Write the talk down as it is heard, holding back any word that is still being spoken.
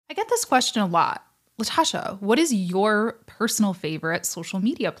I get this question a lot. Latasha, what is your personal favorite social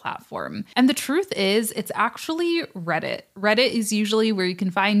media platform? And the truth is, it's actually Reddit. Reddit is usually where you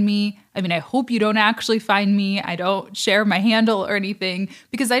can find me. I mean, I hope you don't actually find me. I don't share my handle or anything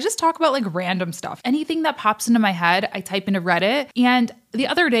because I just talk about like random stuff. Anything that pops into my head, I type into Reddit. And the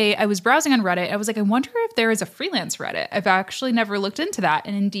other day I was browsing on Reddit. I was like, I wonder if there is a freelance Reddit. I've actually never looked into that.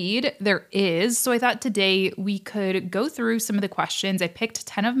 And indeed, there is. So I thought today we could go through some of the questions. I picked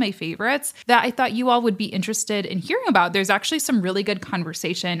 10 of my favorites that I thought you all would be interested in hearing about. There's actually some really good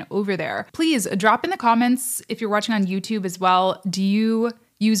conversation over there. Please drop in the comments if you're watching on YouTube as well. Do you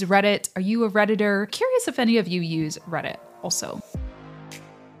use Reddit? Are you a Redditor? Curious if any of you use Reddit also.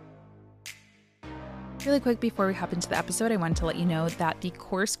 Really quick before we hop into the episode, I wanted to let you know that the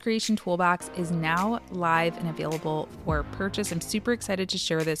Course Creation Toolbox is now live and available for purchase. I'm super excited to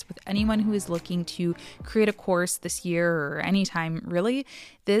share this with anyone who is looking to create a course this year or anytime, really.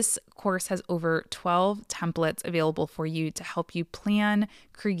 This course has over 12 templates available for you to help you plan,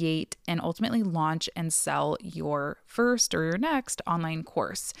 create, and ultimately launch and sell your first or your next online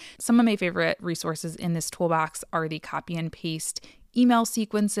course. Some of my favorite resources in this toolbox are the copy and paste email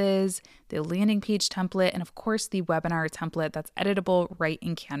sequences, the landing page template, and of course the webinar template that's editable right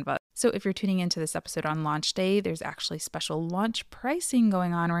in Canva. So if you're tuning into this episode on launch day, there's actually special launch pricing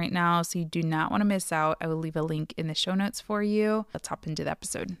going on right now, so you do not want to miss out. I will leave a link in the show notes for you. Let's hop into the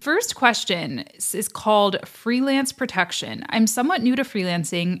episode. First question is called freelance protection. I'm somewhat new to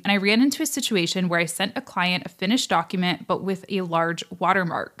freelancing, and I ran into a situation where I sent a client a finished document, but with a large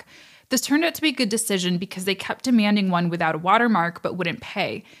watermark. This turned out to be a good decision because they kept demanding one without a watermark but wouldn't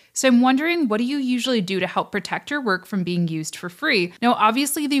pay. So I'm wondering, what do you usually do to help protect your work from being used for free? Now,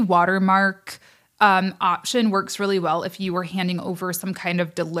 obviously the watermark option works really well if you are handing over some kind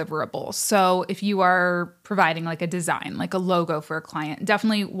of deliverable. So if you are providing like a design, like a logo for a client,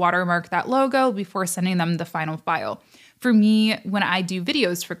 definitely watermark that logo before sending them the final file. For me, when I do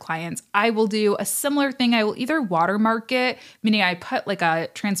videos for clients, I will do a similar thing. I will either watermark it, meaning I put like a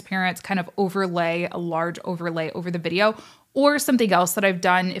transparent kind of overlay, a large overlay over the video, or something else that I've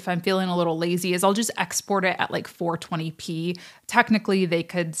done if I'm feeling a little lazy is I'll just export it at like 420p. Technically, they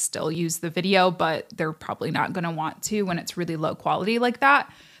could still use the video, but they're probably not going to want to when it's really low quality like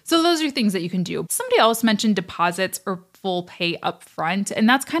that. So those are things that you can do. Somebody else mentioned deposits or full pay upfront, and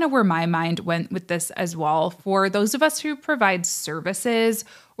that's kind of where my mind went with this as well. For those of us who provide services,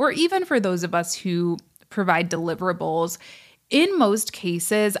 or even for those of us who provide deliverables, in most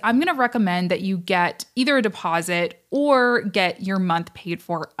cases, I'm going to recommend that you get either a deposit or get your month paid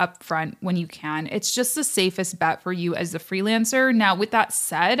for upfront when you can. It's just the safest bet for you as the freelancer. Now, with that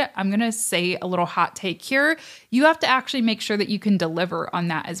said, I'm going to say a little hot take here. You have to actually make sure that you can deliver on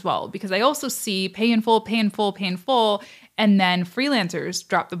that as well, because I also see pay in full, and then freelancers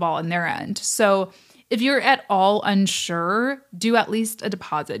drop the ball on their end. So if you're at all unsure, do at least a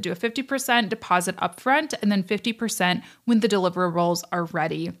deposit. Do a 50% deposit upfront and then 50% when the deliverables are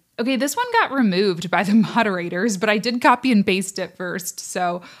ready. Okay, this one got removed by the moderators, but I did copy and paste it first,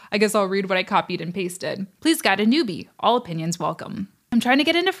 so I guess I'll read what I copied and pasted. Please guide a newbie. All opinions welcome. I'm trying to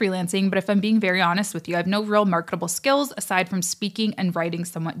get into freelancing, but if I'm being very honest with you, I have no real marketable skills aside from speaking and writing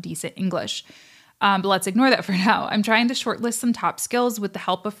somewhat decent English. But let's ignore that for now. I'm trying to shortlist some top skills with the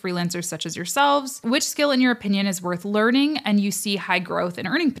help of freelancers such as yourselves. Which skill, in your opinion, is worth learning and you see high growth and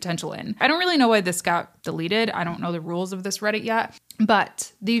earning potential in? I don't really know why this got deleted. I don't know the rules of this Reddit yet.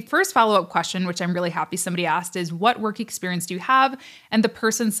 But the first follow-up question, which I'm really happy somebody asked, is what work experience do you have? And the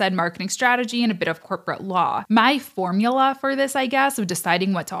person said marketing strategy and a bit of corporate law. My formula for this, I guess, of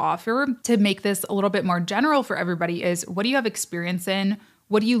deciding what to offer to make this a little bit more general for everybody is, what do you have experience in?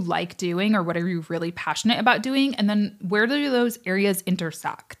 What do you like doing, or what are you really passionate about doing? And then where do those areas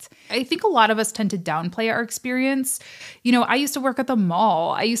intersect? I think a lot of us tend to downplay our experience. You know, I used to work at the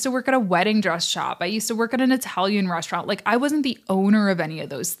mall. I used to work at a wedding dress shop. I used to work at an Italian restaurant. Like, I wasn't the owner of any of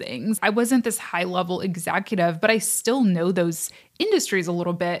those things. I wasn't this high-level executive, but I still know those industries a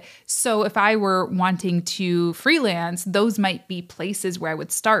little bit. So if I were wanting to freelance, those might be places where I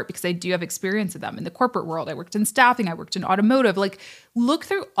would start because I do have experience in them. In the corporate world, I worked in staffing, I worked in automotive. Like, look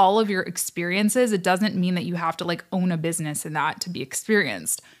through all of your experiences. It doesn't mean that you have to like own a business in that to be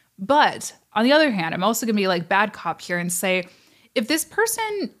experienced. But on the other hand, I'm also going to be like bad cop here and say, if this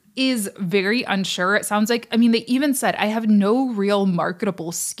person is very unsure, it sounds like, I mean, they even said, I have no real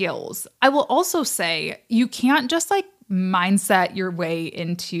marketable skills. I will also say you can't just like mindset your way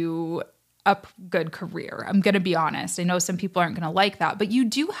into good career. I'm going to be honest. I know some people aren't going to like that, but you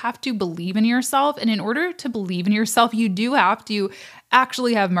do have to believe in yourself. And in order to believe in yourself, you do have to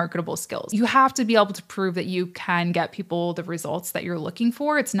actually have marketable skills. You have to be able to prove that you can get people the results that you're looking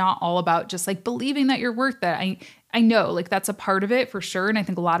for. It's not all about just like believing that you're worth it. I know like that's a part of it for sure. And I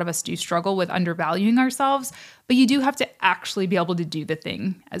think a lot of us do struggle with undervaluing ourselves, but you do have to actually be able to do the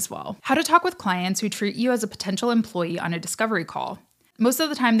thing as well. How to talk with clients who treat you as a potential employee on a discovery call. Most of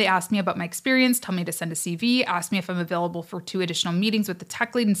the time they ask me about my experience, tell me to send a CV, ask me if I'm available for 2 additional meetings with the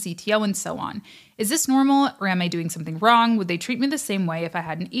tech lead and CTO and so on. Is this normal or am I doing something wrong? Would they treat me the same way if I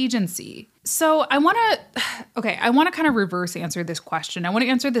had an agency? So I want to kind of reverse answer this question. I want to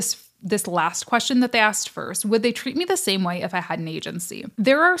answer this last question that they asked first. Would they treat me the same way if I had an agency?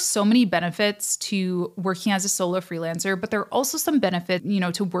 There are so many benefits to working as a solo freelancer, but there are also some benefits,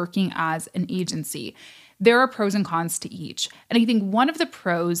 to working as an agency. There are pros and cons to each. And I think one of the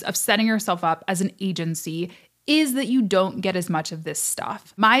pros of setting yourself up as an agency is that you don't get as much of this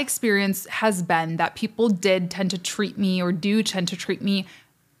stuff. My experience has been that people did tend to treat me or do tend to treat me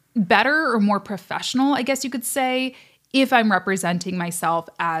better or more professional, I guess you could say, if I'm representing myself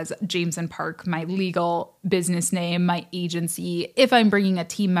as James and Park, my legal business name, my agency, if I'm bringing a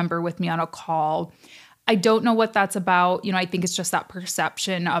team member with me on a call. I don't know what that's about. I think it's just that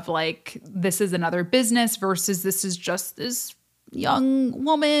perception of like, this is another business versus this is just this young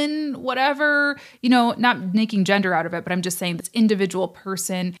woman, whatever, not making gender out of it, but I'm just saying this individual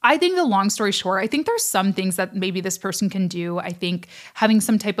person. I think the long story short, I think there's some things that maybe this person can do. I think having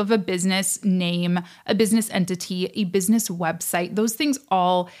some type of a business name, a business entity, a business website, those things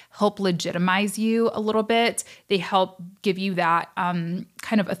all help legitimize you a little bit. They help give you that kind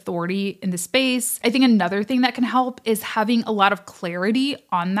of authority in the space. I think another thing that can help is having a lot of clarity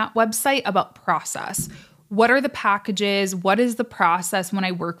on that website about process. What are the packages? What is the process when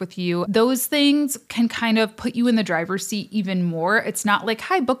I work with you? Those things can kind of put you in the driver's seat even more. It's not like,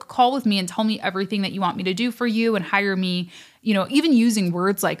 hi, book a call with me and tell me everything that you want me to do for you and hire me. Even using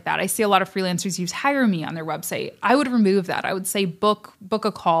words like that. I see a lot of freelancers use hire me on their website. I would remove that. I would say book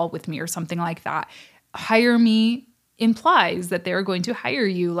a call with me or something like that. Hire me implies that they're going to hire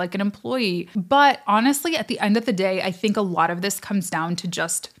you like an employee. But honestly, at the end of the day, I think a lot of this comes down to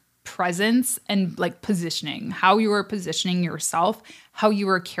just presence and like positioning, how you are positioning yourself, how you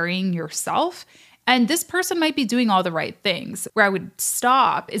are carrying yourself. And this person might be doing all the right things. Where I would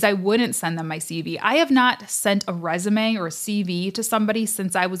stop is I wouldn't send them my CV. I have not sent a resume or a CV to somebody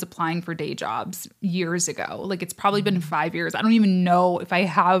since I was applying for day jobs years ago. Like it's probably been 5 years. I don't even know if I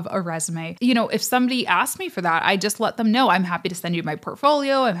have a resume. If somebody asks me for that, I just let them know I'm happy to send you my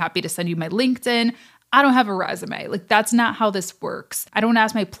portfolio. I'm happy to send you my LinkedIn. I don't have a resume. Like that's not how this works. I don't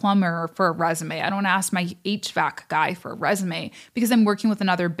ask my plumber for a resume. I don't ask my HVAC guy for a resume because I'm working with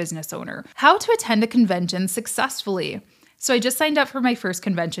another business owner. How to attend a convention successfully. So I just signed up for my first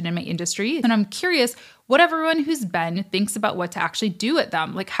convention in my industry, and I'm curious what everyone who's been thinks about what to actually do at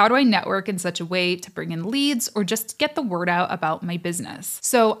them. Like, how do I network in such a way to bring in leads or just get the word out about my business?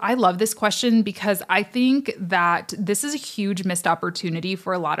 So I love this question because I think that this is a huge missed opportunity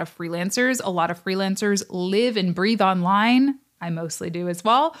for a lot of freelancers. A lot of freelancers live and breathe online. I mostly do as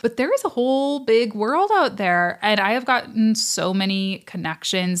well, but there is a whole big world out there. And I have gotten so many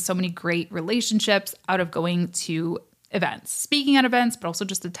connections, so many great relationships out of going to events, speaking at events, but also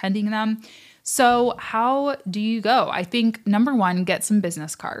just attending them. So how do you go? I think number one, get some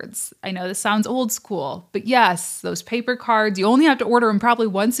business cards. I know this sounds old school, but yes, those paper cards, you only have to order them probably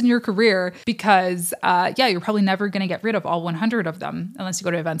once in your career because you're probably never going to get rid of all 100 of them unless you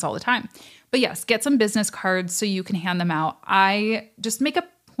go to events all the time. But yes, get some business cards so you can hand them out. I just make a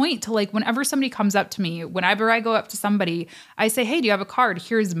point to like, whenever somebody comes up to me, whenever I go up to somebody, I say, hey, do you have a card?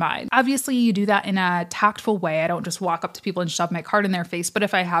 Here's mine. Obviously, you do that in a tactful way. I don't just walk up to people and shove my card in their face. But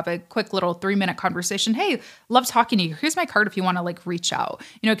if I have a quick little 3-minute conversation, hey, love talking to you. Here's my card if you want to like reach out.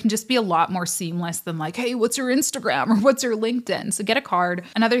 It can just be a lot more seamless than like, hey, what's your Instagram or what's your LinkedIn? So get a card.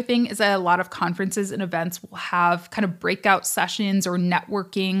 Another thing is that a lot of conferences and events will have kind of breakout sessions or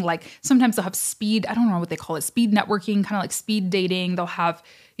networking. Like sometimes they'll have speed, I don't know what they call it, speed networking, kind of like speed dating. They'll have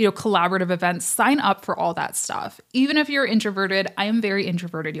collaborative events. Sign up for all that stuff. Even if you're introverted, I am very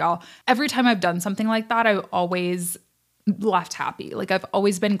introverted, y'all. Every time I've done something like that, I've always left happy. Like I've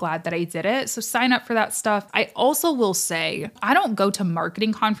always been glad that I did it. So sign up for that stuff. I also will say, I don't go to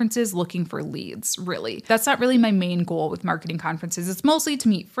marketing conferences looking for leads, really. That's not really my main goal with marketing conferences. It's mostly to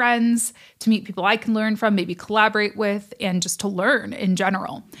meet friends, to meet people I can learn from, maybe collaborate with, and just to learn in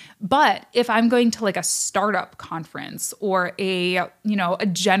general. But if I'm going to like a startup conference or a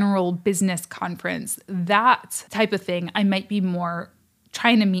general business conference, that type of thing, I might be more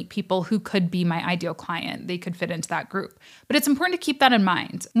trying to meet people who could be my ideal client. They could fit into that group. But it's important to keep that in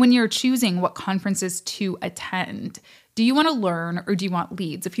mind when you're choosing what conferences to attend. Do you want to learn or do you want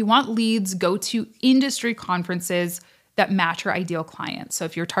leads? If you want leads, go to industry conferences that match your ideal client. So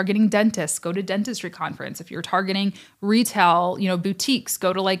if you're targeting dentists, go to dentistry conference. If you're targeting retail, boutiques,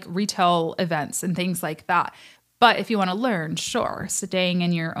 go to like retail events and things like that. But if you want to learn, sure, staying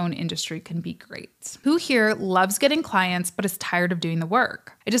in your own industry can be great. Who here loves getting clients but is tired of doing the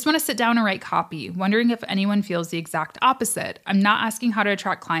work? I just want to sit down and write copy, wondering if anyone feels the exact opposite. I'm not asking how to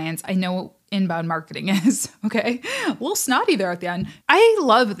attract clients. I know what inbound marketing is, okay? A little snotty there at the end. I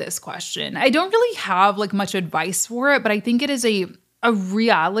love this question. I don't really have like much advice for it, but I think it is a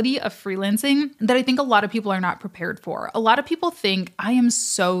reality of freelancing that I think a lot of people are not prepared for. A lot of people think I am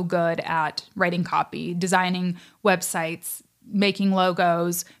so good at writing copy, designing websites, making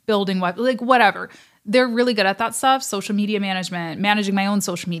logos, building whatever. They're really good at that stuff, social media management, managing my own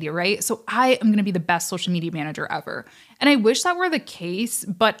social media, right? So I am going to be the best social media manager ever. And I wish that were the case,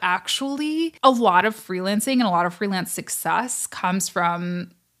 but actually a lot of freelancing and a lot of freelance success comes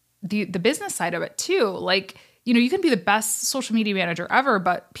from the business side of it too. Like, you can be the best social media manager ever,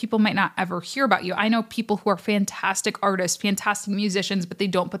 but people might not ever hear about you. I know people who are fantastic artists, fantastic musicians, but they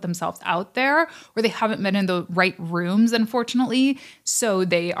don't put themselves out there, or they haven't been in the right rooms, unfortunately. So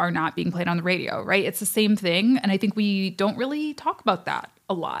they are not being played on the radio, right? It's the same thing. And I think we don't really talk about that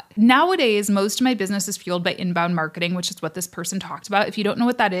a lot. Nowadays, most of my business is fueled by inbound marketing, which is what this person talked about. If you don't know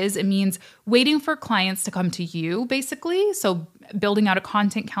what that is, it means waiting for clients to come to you, basically. So building out a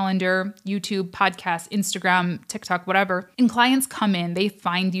content calendar, YouTube, podcast, Instagram, TikTok, whatever. And clients come in, they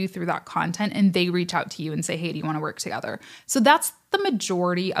find you through that content and they reach out to you and say, hey, do you want to work together? So that's the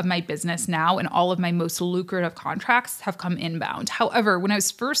majority of my business now, and all of my most lucrative contracts have come inbound. However, when I was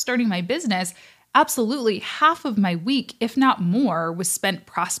first starting my business, absolutely half of my week, if not more, was spent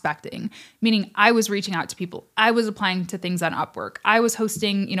prospecting, meaning I was reaching out to people. I was applying to things on Upwork. I was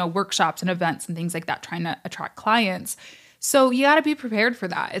hosting, workshops and events and things like that, trying to attract clients. So you got to be prepared for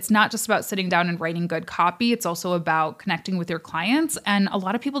that. It's not just about sitting down and writing good copy. It's also about connecting with your clients. And a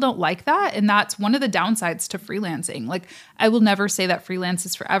lot of people don't like that. And that's one of the downsides to freelancing. Like, I will never say that freelance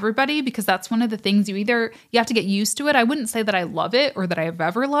is for everybody, because that's one of the things you have to get used to it. I wouldn't say that I love it or that I've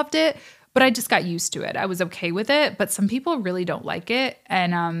ever loved it, but I just got used to it. I was okay with it, but some people really don't like it.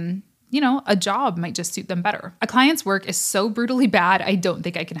 And, a job might just suit them better. A client's work is so brutally bad, I don't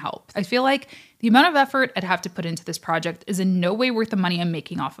think I can help. I feel like the amount of effort I'd have to put into this project is in no way worth the money I'm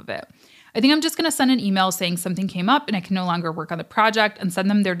making off of it. I think I'm just going to send an email saying something came up and I can no longer work on the project, and send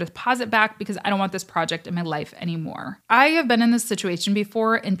them their deposit back because I don't want this project in my life anymore. I have been in this situation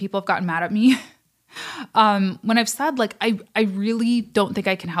before and people have gotten mad at me when I've said, like, I really don't think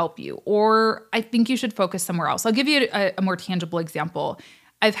I can help you, or I think you should focus somewhere else. I'll give you a more tangible example.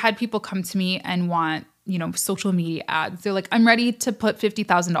 I've had people come to me and want, social media ads. They're like, I'm ready to put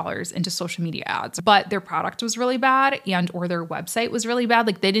 $50,000 into social media ads, but their product was really bad or their website was really bad.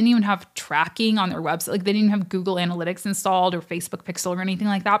 Like, they didn't even have tracking on their website. Like, they didn't even have Google Analytics installed or Facebook Pixel or anything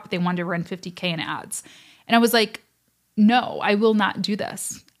like that, but they wanted to run $50K in ads. And I was like, no, I will not do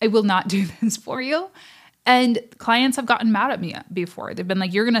this. I will not do this for you. And clients have gotten mad at me before. They've been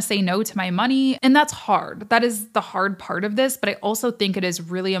like, you're going to say no to my money. And that's hard. That is the hard part of this. But I also think it is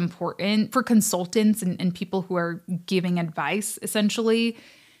really important for consultants and people who are giving advice, essentially,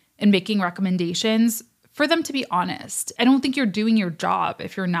 and making recommendations, for them to be honest. I don't think you're doing your job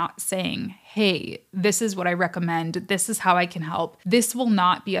if you're not saying, hey, this is what I recommend. This is how I can help. This will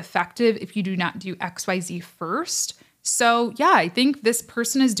not be effective if you do not do XYZ first. So yeah, I think this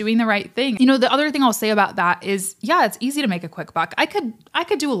person is doing the right thing. The other thing I'll say about that is, yeah, it's easy to make a quick buck. I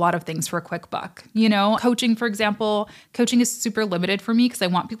could do a lot of things for a quick buck. Coaching, for example, coaching is super limited for me because I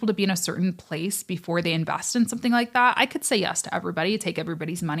want people to be in a certain place before they invest in something like that. I could say yes to everybody, take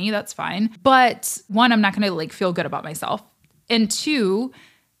everybody's money. That's fine. But one, I'm not going to feel good about myself. And two,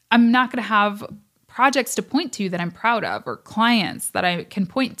 I'm not going to have projects to point to that I'm proud of, or clients that I can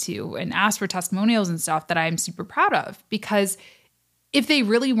point to and ask for testimonials and stuff that I'm super proud of. Because if they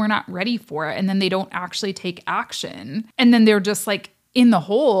really were not ready for it and then they don't actually take action and then they're just in the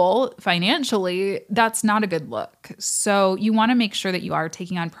hole financially, that's not a good look. So you want to make sure that you are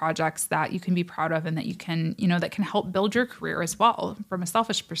taking on projects that you can be proud of and that you can, that can help build your career as well, from a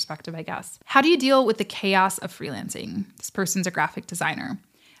selfish perspective, I guess. How do you deal with the chaos of freelancing? This person's a graphic designer.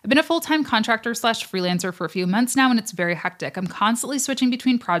 I've been a full-time contractor / freelancer for a few months now, and it's very hectic. I'm constantly switching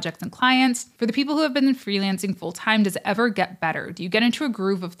between projects and clients. For the people who have been freelancing full-time, does it ever get better? Do you get into a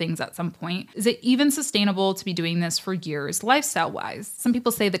groove of things at some point? Is it even sustainable to be doing this for years, lifestyle-wise? Some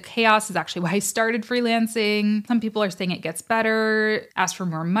people say the chaos is actually why I started freelancing. Some people are saying it gets better, ask for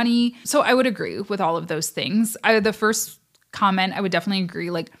more money. So I would agree with all of those things. The first comment, I would definitely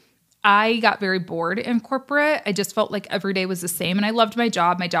agree. Like, I got very bored in corporate. I just felt like every day was the same, and I loved my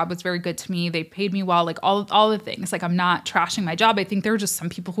job. My job was very good to me. They paid me well, like all the things. Like, I'm not trashing my job. I think there are just some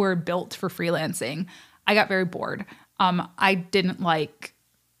people who are built for freelancing. I got very bored. I didn't like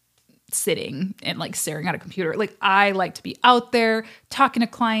sitting and like staring at a computer. Like, I like to be out there talking to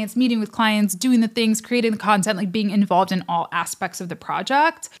clients, meeting with clients, doing the things, creating the content, like being involved in all aspects of the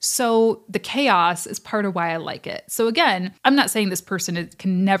project. So the chaos is part of why I like it. So again, I'm not saying this person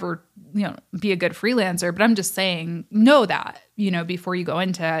can never, be a good freelancer, but I'm just saying, know that, before you go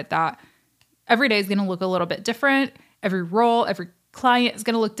into it, that every day is going to look a little bit different. Every role, every client is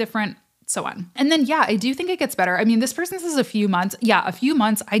going to look different, so on. And then, I do think it gets better. I mean, this person says a few months. Yeah, a few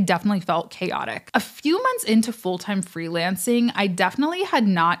months, I definitely felt chaotic. A few months into full-time freelancing, I definitely had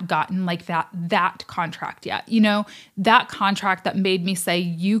not gotten like that contract yet. That contract that made me say,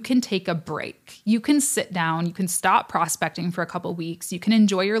 you can take a break. You can sit down. You can stop prospecting for a couple weeks. You can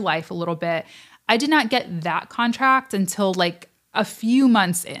enjoy your life a little bit. I did not get that contract until like a few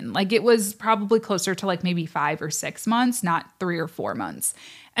months in. Like, it was probably closer to like maybe 5 or 6 months, not 3 or 4 months.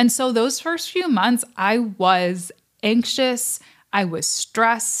 And so those first few months, I was anxious. I was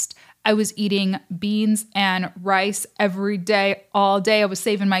stressed. I was eating beans and rice every day, all day. I was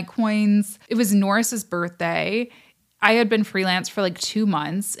saving my coins. It was Norris's birthday. I had been freelance for like 2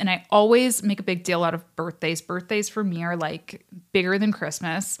 months, and I always make a big deal out of birthdays. Birthdays for me are like bigger than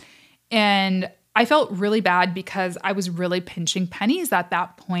Christmas. And I felt really bad because I was really pinching pennies at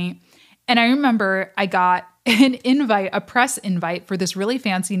that point. And I remember I got an invite, a press invite for this really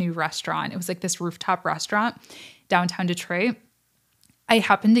fancy new restaurant. It was like this rooftop restaurant downtown Detroit. I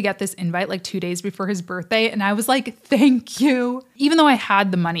happened to get this invite like 2 days before his birthday, and I was like, thank you. Even though I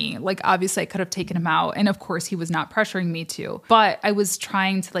had the money, like obviously I could have taken him out, and of course he was not pressuring me to, but I was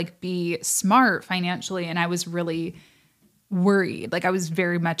trying to like be smart financially, and I was really worried. Like, I was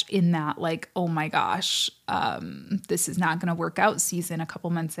very much in that, like, oh my gosh, this is not going to work out season a couple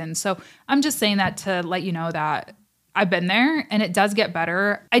months in. So I'm just saying that to let you know that I've been there and it does get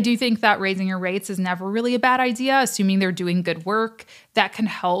better. I do think that raising your rates is never really a bad idea, assuming they're doing good work. That can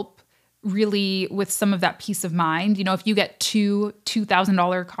help really with some of that peace of mind. If you get two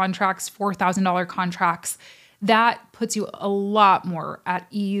 $2,000 contracts, $4,000 contracts, that puts you a lot more at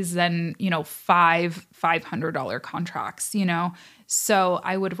ease than, five $500 contracts, So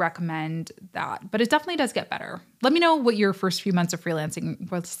I would recommend that. But it definitely does get better. Let me know what your first few months of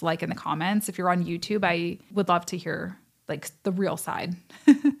freelancing was like in the comments. If you're on YouTube, I would love to hear like the real side.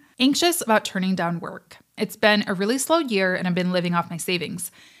 Anxious about turning down work. It's been a really slow year and I've been living off my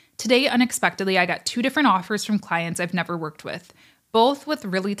savings. Today, unexpectedly, I got 2 different offers from clients I've never worked with. Both with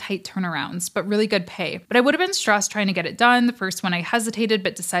really tight turnarounds, but really good pay. But I would have been stressed trying to get it done. The first one I hesitated,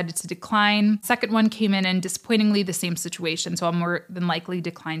 but decided to decline. Second one came in and disappointingly the same situation, so I'll more than likely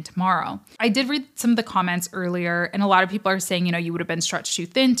decline tomorrow. I did read some of the comments earlier, and a lot of people are saying, you would have been stretched too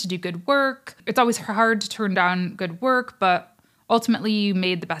thin to do good work. It's always hard to turn down good work, but ultimately you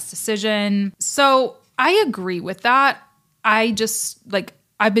made the best decision. So I agree with that.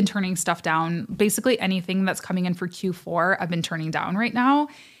 I've been turning stuff down. Basically anything that's coming in for Q4, I've been turning down right now.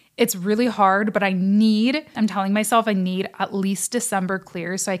 It's really hard, but I'm telling myself I need at least December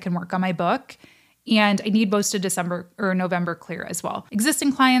clear so I can work on my book. And I need most of December or November clear as well.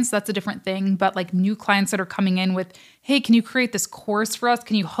 Existing clients, that's a different thing. But like new clients that are coming in with, hey, can you create this course for us?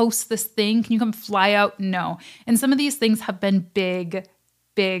 Can you host this thing? Can you come fly out? No. And some of these things have been big,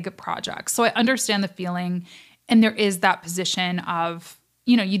 big projects. So I understand the feeling. And there is that position of,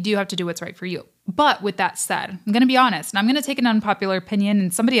 you do have to do what's right for you. But with that said, I'm going to be honest, and I'm going to take an unpopular opinion,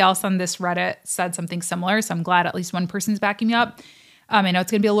 and somebody else on this Reddit said something similar, so I'm glad at least one person's backing me up. I know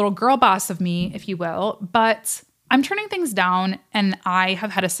it's going to be a little girl boss of me, if you will, but I'm turning things down, and I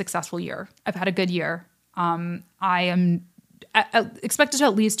have had a successful year. I've had a good year. I am expected to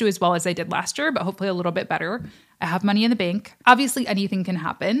at least do as well as I did last year, but hopefully a little bit better. I have money in the bank. Obviously, anything can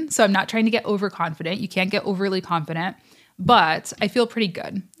happen, so I'm not trying to get overconfident. You can't get overly confident. But I feel pretty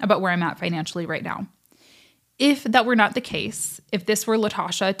good about where I'm at financially right now. If that were not the case, if this were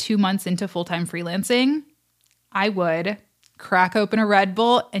Latasha 2 months into full-time freelancing, I would crack open a Red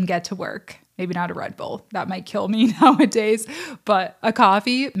Bull and get to work. Maybe not a Red Bull. That might kill me nowadays, but a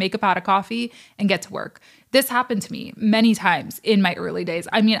coffee, make a pot of coffee and get to work. This happened to me many times in my early days.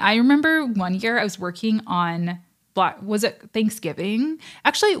 I mean, I remember one year I was working on was it Thanksgiving?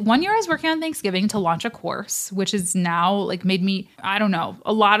 Actually, one year I was working on Thanksgiving to launch a course, which is now like made me, I don't know,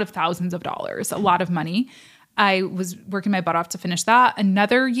 a lot of thousands of dollars, a lot of money. I was working my butt off to finish that.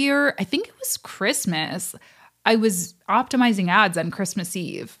 Another year, I think it was Christmas, I was optimizing ads on Christmas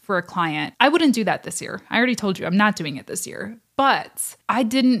Eve for a client. I wouldn't do that this year. I already told you I'm not doing it this year. But I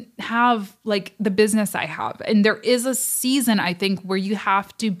didn't have like the business I have. And there is a season, I think, where you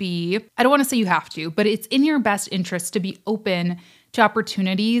have to be, I don't want to say you have to, but it's in your best interest to be open to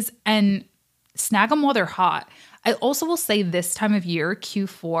opportunities and snag them while they're hot. I also will say this time of year,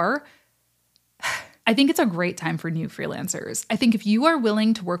 Q4, I think it's a great time for new freelancers. I think if you are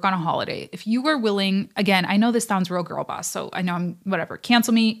willing to work on a holiday, if you are willing, again, I know this sounds real girl boss, so I know I'm whatever,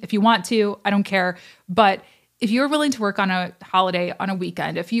 cancel me if you want to, I don't care. But if you're willing to work on a holiday, on a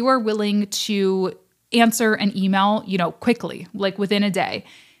weekend, if you are willing to answer an email, quickly, like within a day,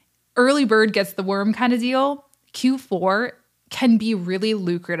 early bird gets the worm kind of deal, Q4 can be really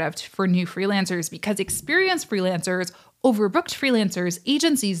lucrative for new freelancers because experienced freelancers, overbooked freelancers,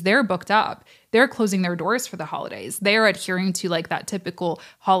 agencies, they're booked up. They're closing their doors for the holidays. They're adhering to like that typical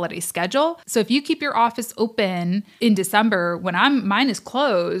holiday schedule. So if you keep your office open in December when mine is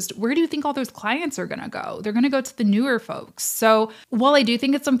closed, where do you think all those clients are going to go? They're going to go to the newer folks. So while I do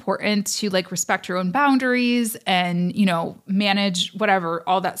think it's important to like respect your own boundaries and, manage whatever,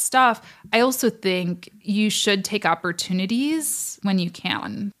 all that stuff, I also think you should take opportunities when you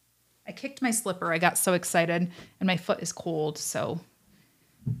can. I kicked my slipper. I got so excited and my foot is cold. So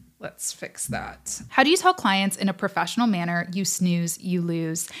let's fix that. How do you tell clients in a professional manner, you snooze, you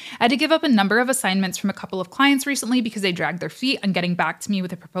lose? I had to give up a number of assignments from a couple of clients recently because they dragged their feet on getting back to me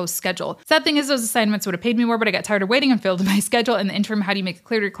with a proposed schedule. Sad thing is those assignments would have paid me more, but I got tired of waiting and filled my schedule. In the interim, how do you make it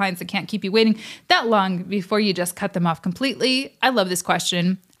clear to your clients that can't keep you waiting that long before you just cut them off completely? I love this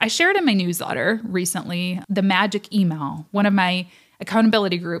question. I shared in my newsletter recently the magic email. One of my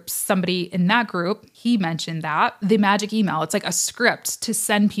accountability groups, somebody in that group, he mentioned that the magic email, it's like a script to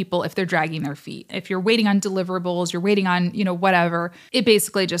send people if they're dragging their feet. If you're waiting on deliverables, you're waiting on, whatever, it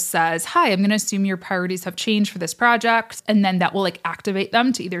basically just says, hi, I'm going to assume your priorities have changed for this project. And then that will like activate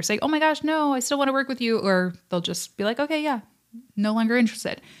them to either say, oh my gosh, no, I still want to work with you. Or they'll just be like, okay, yeah, no longer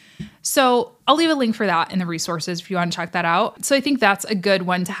interested. So I'll leave a link for that in the resources if you want to check that out. So I think that's a good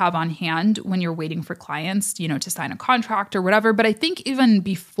one to have on hand when you're waiting for clients, to sign a contract or whatever. But I think even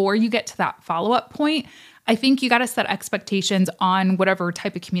before you get to that follow-up point, I think you got to set expectations on whatever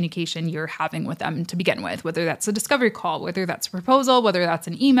type of communication you're having with them to begin with, whether that's a discovery call, whether that's a proposal, whether that's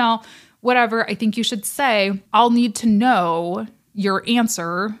an email, whatever. I think you should say, I'll need to know your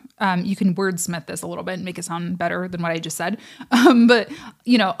answer. You can wordsmith this a little bit and make it sound better than what I just said. But,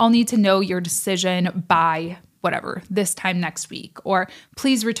 I'll need to know your decision by whatever, this time next week, or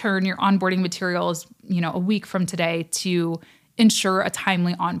please return your onboarding materials, a week from today to ensure a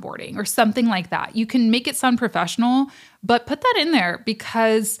timely onboarding or something like that. You can make it sound professional, but put that in there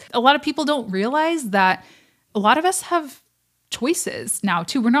because a lot of people don't realize that a lot of us have choices now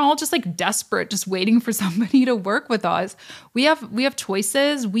too. We're not all just like desperate, just waiting for somebody to work with us. We have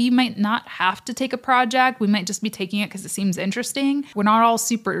choices. We might not have to take a project. We might just be taking it because it seems interesting. We're not all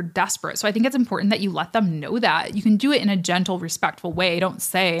super desperate. So I think it's important that you let them know that. You can do it in a gentle, respectful way. Don't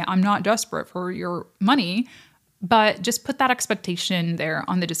say, I'm not desperate for your money, but just put that expectation there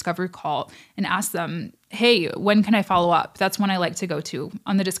on the discovery call and ask them, hey, when can I follow up? That's when I like to go to.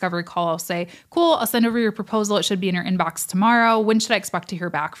 On the discovery call, I'll say, cool, I'll send over your proposal. It should be in your inbox tomorrow. When should I expect to hear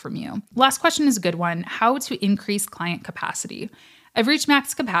back from you? Last question is a good one. How to increase client capacity? I've reached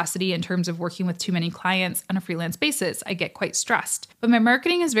max capacity in terms of working with too many clients on a freelance basis. I get quite stressed, but my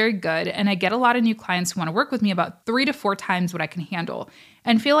marketing is very good and I get a lot of new clients who want to work with me about 3 to 4 times what I can handle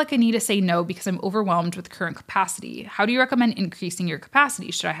and feel like I need to say no because I'm overwhelmed with current capacity. How do you recommend increasing your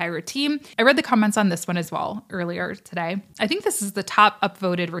capacity? Should I hire a team? I read the comments on this one as well earlier today. I think this is the top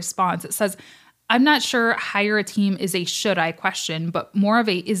upvoted response. It says, I'm not sure hire a team is a should I question, but more of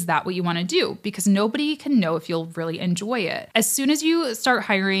a is that what you want to do? Because nobody can know if you'll really enjoy it. As soon as you start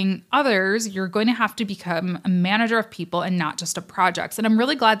hiring others, you're going to have to become a manager of people and not just of projects. And I'm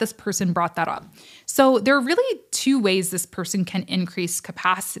really glad this person brought that up. So there are really 2 ways this person can increase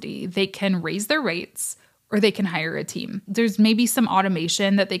capacity. They can raise their rates or they can hire a team. There's maybe some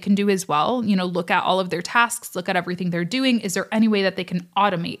automation that they can do as well. Look at all of their tasks, look at everything they're doing. Is there any way that they can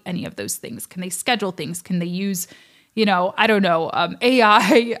automate any of those things? Can they schedule things? Can they use, I don't know,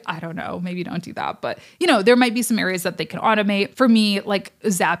 AI, I don't know, maybe don't do that. But, there might be some areas that they can automate. For me, like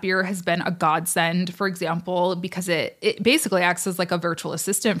Zapier has been a godsend, for example, because it basically acts as like a virtual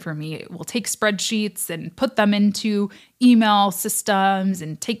assistant for me. It will take spreadsheets and put them into email systems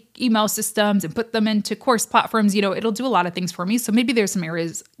and take email systems and put them into course platforms. It'll do a lot of things for me. So maybe there's some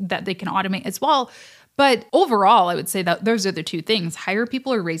areas that they can automate as well. But overall, I would say that those are the two things: hire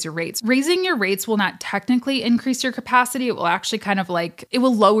people or raise your rates. Raising your rates will not technically increase your capacity. It will actually it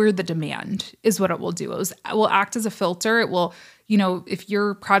will lower the demand is what it will do. It will act as a filter. It will, if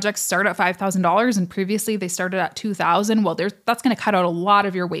your projects start at $5,000 and previously they started at $2,000, well, that's going to cut out a lot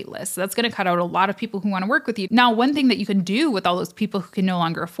of your wait list. That's going to cut out a lot of people who want to work with you. Now, one thing that you can do with all those people who can no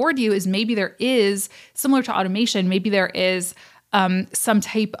longer afford you is maybe there is, similar to automation, maybe there is some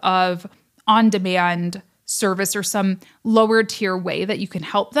type of on-demand service or some lower tier way that you can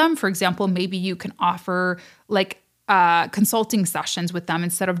help them. For example, maybe you can offer consulting sessions with them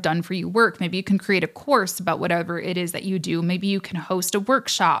instead of done for you work. Maybe you can create a course about whatever it is that you do. Maybe you can host a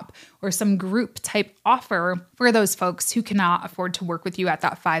workshop or some group type offer for those folks who cannot afford to work with you at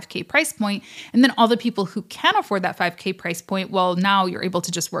that $5,000 price point. And then all the people who can afford that $5,000 price point, well, now you're able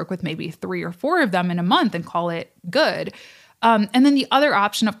to just work with maybe 3 or 4 of them in a month and call it good. And then the other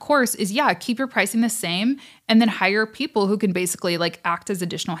option, of course, is keep your pricing the same and then hire people who can basically act as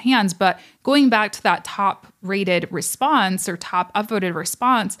additional hands. But going back to that top rated response or top upvoted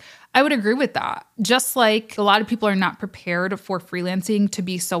response, I would agree with that. Just like a lot of people are not prepared for freelancing to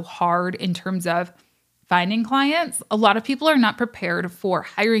be so hard in terms of finding clients, a lot of people are not prepared for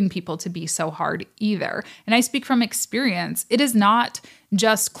hiring people to be so hard either. And I speak from experience. It is not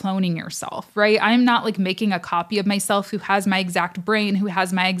just cloning yourself, right? I'm not making a copy of myself who has my exact brain, who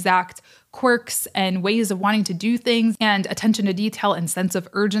has my exact quirks and ways of wanting to do things and attention to detail and sense of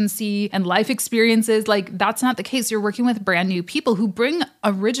urgency and life experiences. That's not the case. You're working with brand new people who bring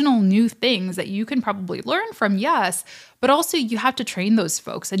original new things that you can probably learn from, yes, but also you have to train those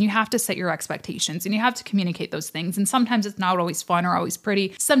folks and you have to set your expectations and you have to communicate those things. And sometimes it's not always fun or always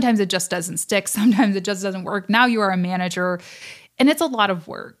pretty. Sometimes it just doesn't stick. Sometimes it just doesn't work. Now you are a manager and it's a lot of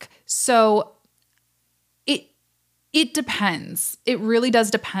work. So it depends. It really does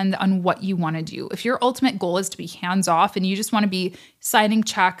depend on what you want to do. If your ultimate goal is to be hands-off and you just want to be signing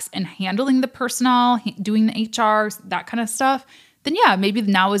checks and handling the personnel, doing the HR, that kind of stuff, then maybe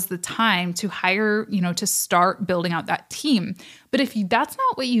now is the time to hire, to start building out that team. But if that's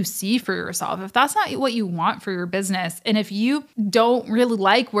not what you see for yourself, if that's not what you want for your business, and if you don't really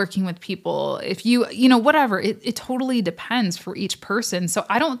like working with people, if you whatever, it totally depends for each person. So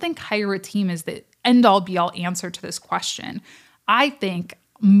I don't think hire a team is the end all be all answer to this question. I think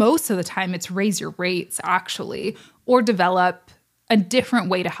most of the time it's raise your rates actually, or develop a different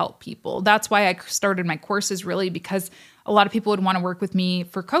way to help people. That's why I started my courses, really, because a lot of people would want to work with me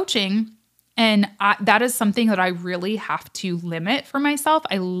for coaching. And that is something that I really have to limit for myself.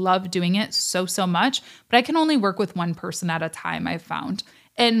 I love doing it so much, but I can only work with one person at a time, I've found.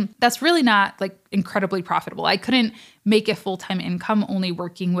 And that's really not incredibly profitable. I couldn't make a full-time income only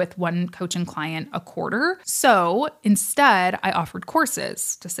working with one coaching client a quarter. So instead, I offered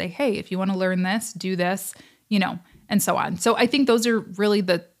courses to say, hey, if you want to learn this, do this, and so on. So I think those are really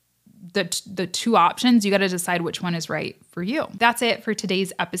the two options. You got to decide which one is right for you. That's it for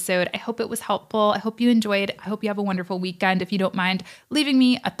today's episode. I hope it was helpful. I hope you enjoyed. I hope you have a wonderful weekend. If you don't mind leaving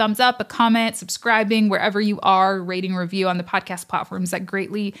me a thumbs up, a comment, subscribing wherever you are, rating, review on the podcast platforms, that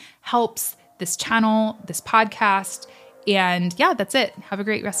greatly helps this channel, this podcast. And that's it. Have a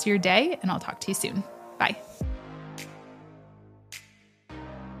great rest of your day, and I'll talk to you soon. Bye.